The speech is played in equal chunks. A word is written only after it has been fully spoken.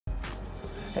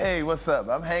Hey, what's up?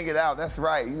 I'm hanging out. That's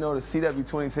right. You know, the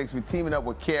CW26, we're teaming up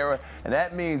with Cara, and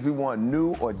that means we want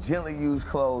new or gently used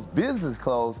clothes, business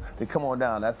clothes, to come on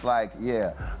down. That's like,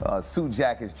 suit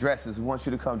jackets, dresses. We want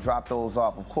you to come drop those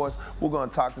off. Of course, we're going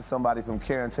to talk to somebody from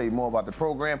Cara and tell you more about the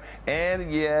program.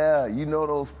 And yeah, you know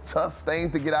those tough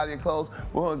things to get out of your clothes?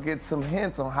 We're going to get some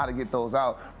hints on how to get those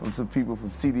out from some people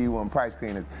from CD1 Price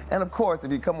Cleaners. And of course,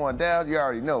 if you come on down, you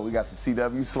already know we got some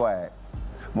CW swag.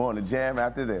 More on the jam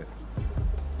after this.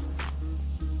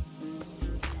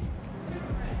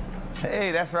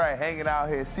 Hey, that's right, hanging out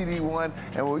here, CD1,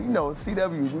 and well, you know,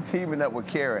 CW, we're teaming up with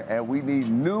Cara, and we need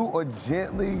new or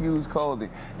gently used clothing.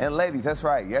 And ladies, that's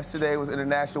right, yesterday was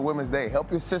International Women's Day.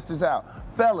 Help your sisters out.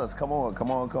 Fellas,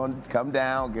 come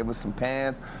down, give us some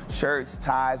pants, shirts,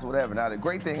 ties, whatever. Now, the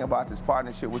great thing about this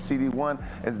partnership with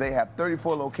CD1 is they have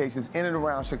 34 locations in and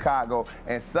around Chicago,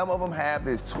 and some of them have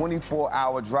this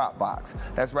 24-hour drop box.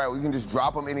 That's right, we can just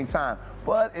drop them anytime.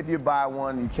 But if you buy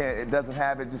one, it doesn't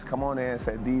have it, just come on in and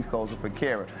say, these clothes are for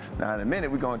Cara. Now, in a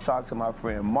minute, we're going to talk to my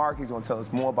friend Mark. He's going to tell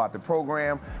us more about the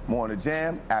program, more on the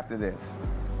jam after this.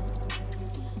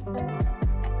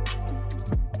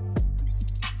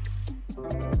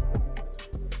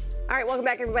 All right, welcome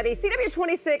back, everybody.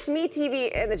 CW26,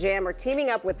 MeTV, and the Jam are teaming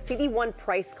up with CD1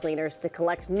 Price Cleaners to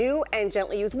collect new and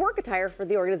gently used work attire for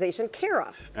the organization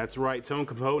Cara. That's right. Tone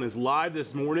Capone is live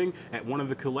this morning at one of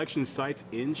the collection sites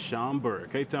in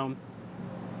Schaumburg. Hey, Tone.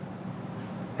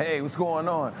 Hey, what's going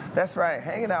on? That's right,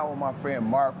 hanging out with my friend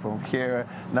Mark from Cara.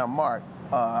 Now, Mark,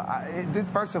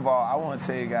 first of all, I want to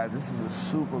tell you guys, this is a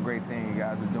super great thing you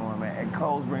guys are doing, man. And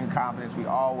clothes bring confidence. We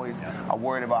always are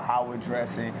worried about how we're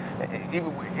dressing,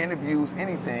 even with interviews,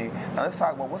 anything. Now, let's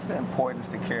talk about what's the importance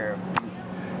to Cara.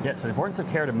 Yeah, so the importance of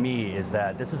Cara to me is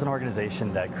that this is an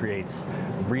organization that creates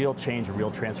real change and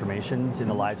real transformations in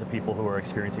the lives of people who are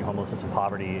experiencing homelessness and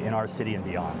poverty in our city and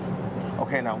beyond.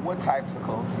 Okay, now what types of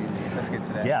clothes do you need? Let's get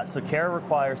to that. Yeah, so Cara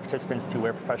requires participants to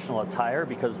wear professional attire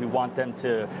because we want them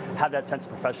to have that sense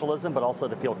of professionalism, but also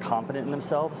to feel confident in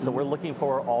themselves. So we're looking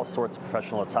for all sorts of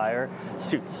professional attire: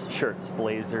 suits, shirts,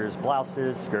 blazers,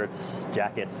 blouses, skirts,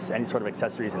 jackets, any sort of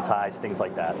accessories and ties, things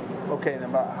like that. Okay, and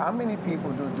about how many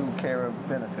people do Cara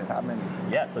benefit? How many?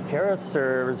 Yeah, so Cara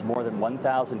serves more than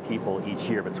 1,000 people each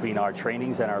year between our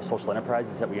trainings and our social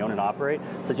enterprises that we own and operate.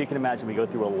 So as you can imagine, we go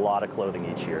through a lot of clothing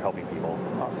each year helping people.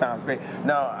 Oh, sounds great.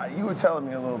 Now, you were telling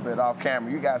me a little bit off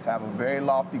camera, you guys have a very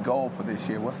lofty goal for this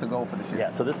year. What's the goal for this year?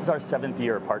 Yeah, so this is our 7th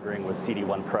year partnering with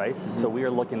CD1 Price. So we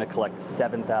are looking to collect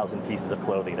 7,000 pieces of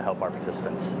clothing to help our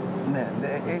participants. Man,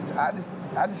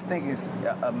 I just think it's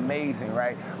amazing,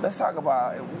 right? Let's talk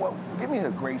about, give me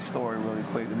a great story really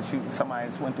quick. Somebody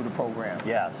just went through the program.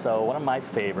 Yeah, so one of my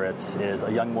favorites is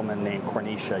a young woman named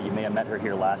Cornisha. You may have met her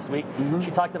here last week.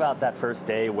 She talked about that first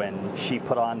day when she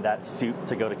put on that suit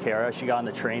to go to Cara. She got on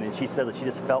the train and she said that she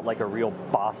just felt like a real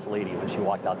boss lady when she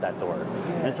walked out that door.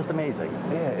 Yeah. And it's just amazing.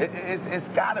 Yeah, it's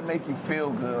got to make you feel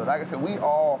good. Like I said, we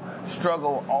all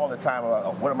struggle all the time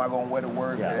about what am I going to wear to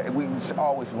work? Yeah. We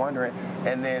always wondering,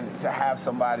 and then to have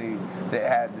somebody that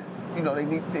had, you know, they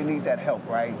need that help,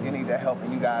 right? They need that help,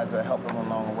 and you guys are helping them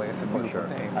along the way. It's a beautiful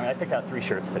thing. I mean, I picked out 3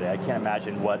 shirts today. I can't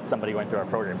imagine what somebody going through our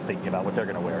program is thinking about what they're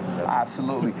going to wear. So.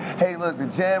 Absolutely. Hey, look, the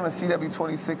Jam and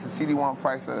CW26 and CD1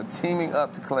 Price are teaming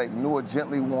up to collect new or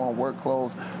gently worn work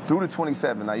clothes through the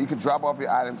 27th. Now, you can drop off your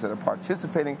items at a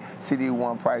participating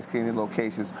CD1 Price cleaning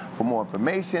locations. For more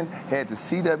information, head to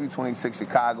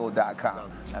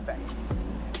CW26Chicago.com. Now back.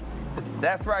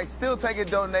 That's right, still taking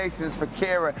donations for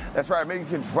Cara. That's right, maybe you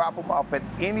can drop them off at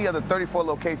any of the 34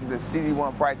 locations at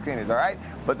CD1 Price Cleaners, all right?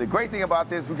 But the great thing about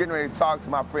this, we're getting ready to talk to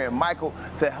my friend Michael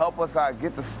to help us out,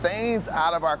 get the stains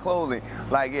out of our clothing.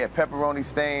 Like, pepperoni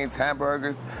stains,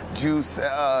 hamburgers, juice,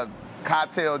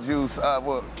 cocktail juice,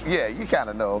 well, yeah, you kind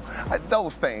of know.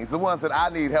 Those things, the ones that I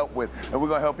need help with, and we're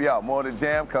going to help you out. More of the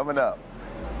Jam coming up.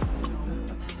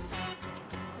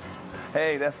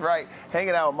 Hey, that's right.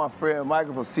 Hanging out with my friend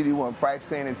Michael from CD1 Price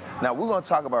Cleaners. Now, we're going to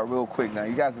talk about real quick now.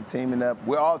 You guys are teaming up.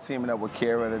 We're all teaming up with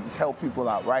Cara to just help people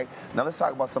out, right? Now, let's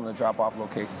talk about some of the drop-off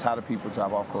locations. How do people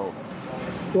drop off clothing?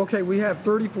 Okay, we have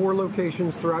 34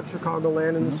 locations throughout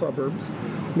Chicagoland and the suburbs.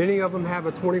 Many of them have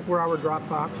a 24-hour drop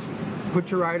box.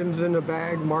 Put your items in a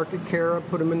bag, mark it Cara,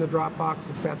 put them in the drop box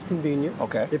if that's convenient.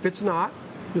 Okay. If it's not,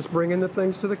 just bring in the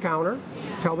things to the counter,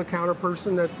 tell the counter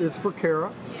person that it's for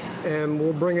Cara, and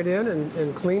we'll bring it in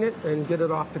and clean it and get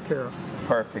it off to Cara.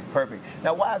 Perfect, perfect.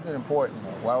 Now, why is it important?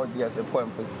 Why would you guys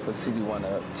important for CD1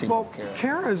 to team up with Cara?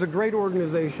 Cara is a great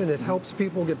organization. It helps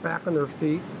people get back on their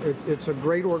feet. It's a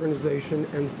great organization,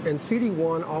 and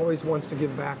CD1 always wants to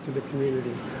give back to the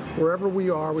community. Wherever we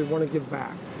are, we want to give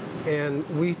back. And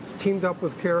we teamed up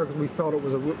with Cara because we felt it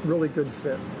was a really good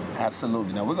fit.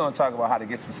 Absolutely. Now, we're going to talk about how to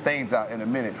get some stains out in a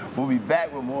minute. We'll be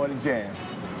back with more of the Jam.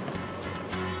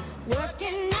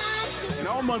 And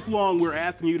all month long, we're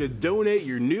asking you to donate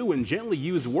your new and gently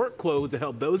used work clothes to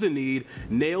help those in need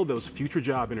nail those future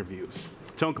job interviews.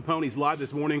 Tone Capone's live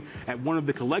this morning at one of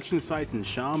the collection sites in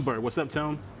Schaumburg. What's up,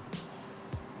 Tone?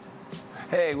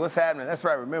 Hey, what's happening? That's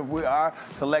right. Remember, we are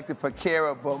collecting for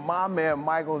Cara, but my man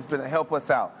Michael's been to help us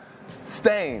out.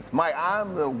 Stains. Mike,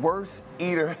 I'm the worst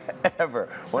eater ever.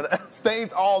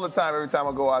 Stains all the time, every time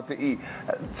I go out to eat.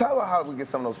 Tell about how we get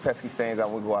some of those pesky stains out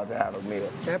when we go out to have a meal.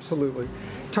 Absolutely.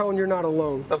 Tone, you're not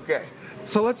alone. Okay.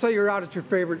 So let's say you're out at your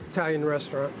favorite Italian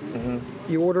restaurant.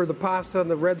 You order the pasta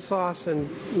and the red sauce, and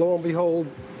lo and behold,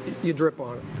 you drip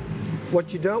on it.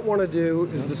 What you don't want to do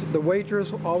is the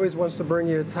waitress always wants to bring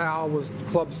you a towel with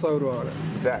club soda on it.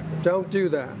 Exactly. Don't do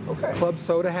that. Okay. Club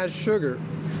soda has sugar.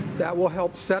 That will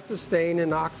help set the stain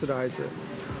and oxidize it.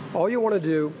 All you want to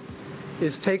do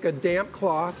is take a damp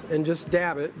cloth and just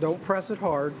dab it. Don't press it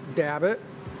hard. Dab it.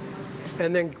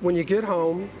 And then when you get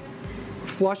home,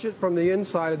 flush it from the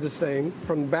inside of the stain,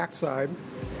 from the backside,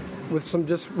 with some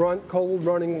just cold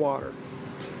running water.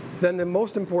 Then the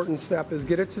most important step is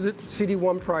get it to the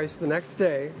CD1 price the next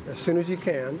day, as soon as you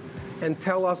can, and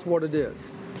tell us what it is.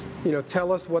 You know,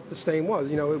 tell us what the stain was.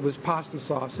 You know, it was pasta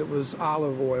sauce, it was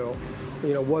olive oil,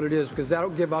 you know, what it is, because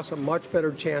that'll give us a much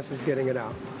better chance of getting it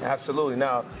out. Absolutely.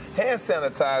 Now, hand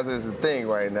sanitizer is a thing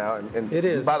right now. And it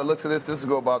is. By the looks of this will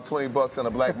go about 20 bucks on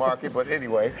the black market, but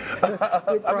anyway.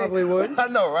 It probably would. I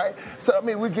know, right? So, I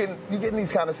mean, you're getting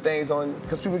these kind of stains on,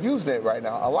 because people are using it right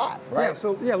now a lot, right? Yeah,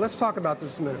 so, yeah, let's talk about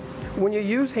this a minute. When you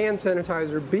use hand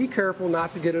sanitizer, be careful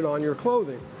not to get it on your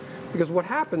clothing, because what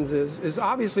happens is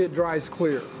obviously it dries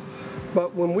clear.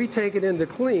 But when we take it in to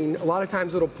clean, a lot of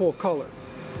times it'll pull color.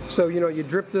 So, you know, you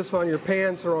drip this on your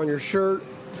pants or on your shirt,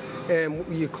 and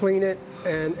you clean it,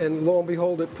 and lo and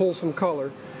behold, it pulls some color.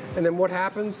 And then what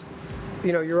happens?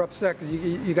 You know, you're upset because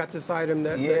you got this item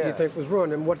that you think was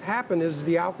ruined. And what's happened is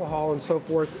the alcohol and so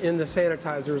forth in the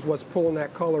sanitizer is what's pulling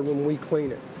that color when we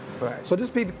clean it. Right. So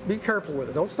just be careful with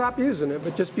it. Don't stop using it,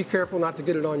 but just be careful not to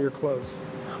get it on your clothes.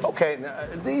 Okay, now,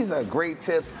 these are great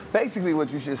tips. Basically,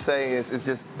 what you should say is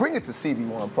just bring it to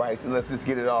CD1 price and let's just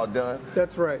get it all done.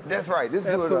 That's right. That's right. Let's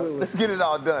do it. Let's get it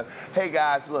all done. Hey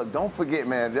guys, look, don't forget,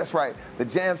 man. That's right. The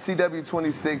Jam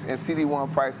CW26 and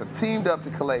CD1 price are teamed up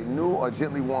to collect new or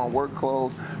gently worn work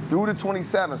clothes through the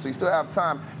 27th. So you still have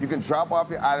time. You can drop off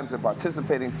your items at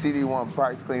participating CD1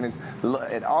 price cleaners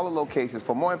at all the locations.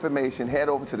 For more information, head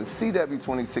over to the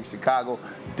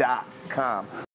CW26Chicago.com.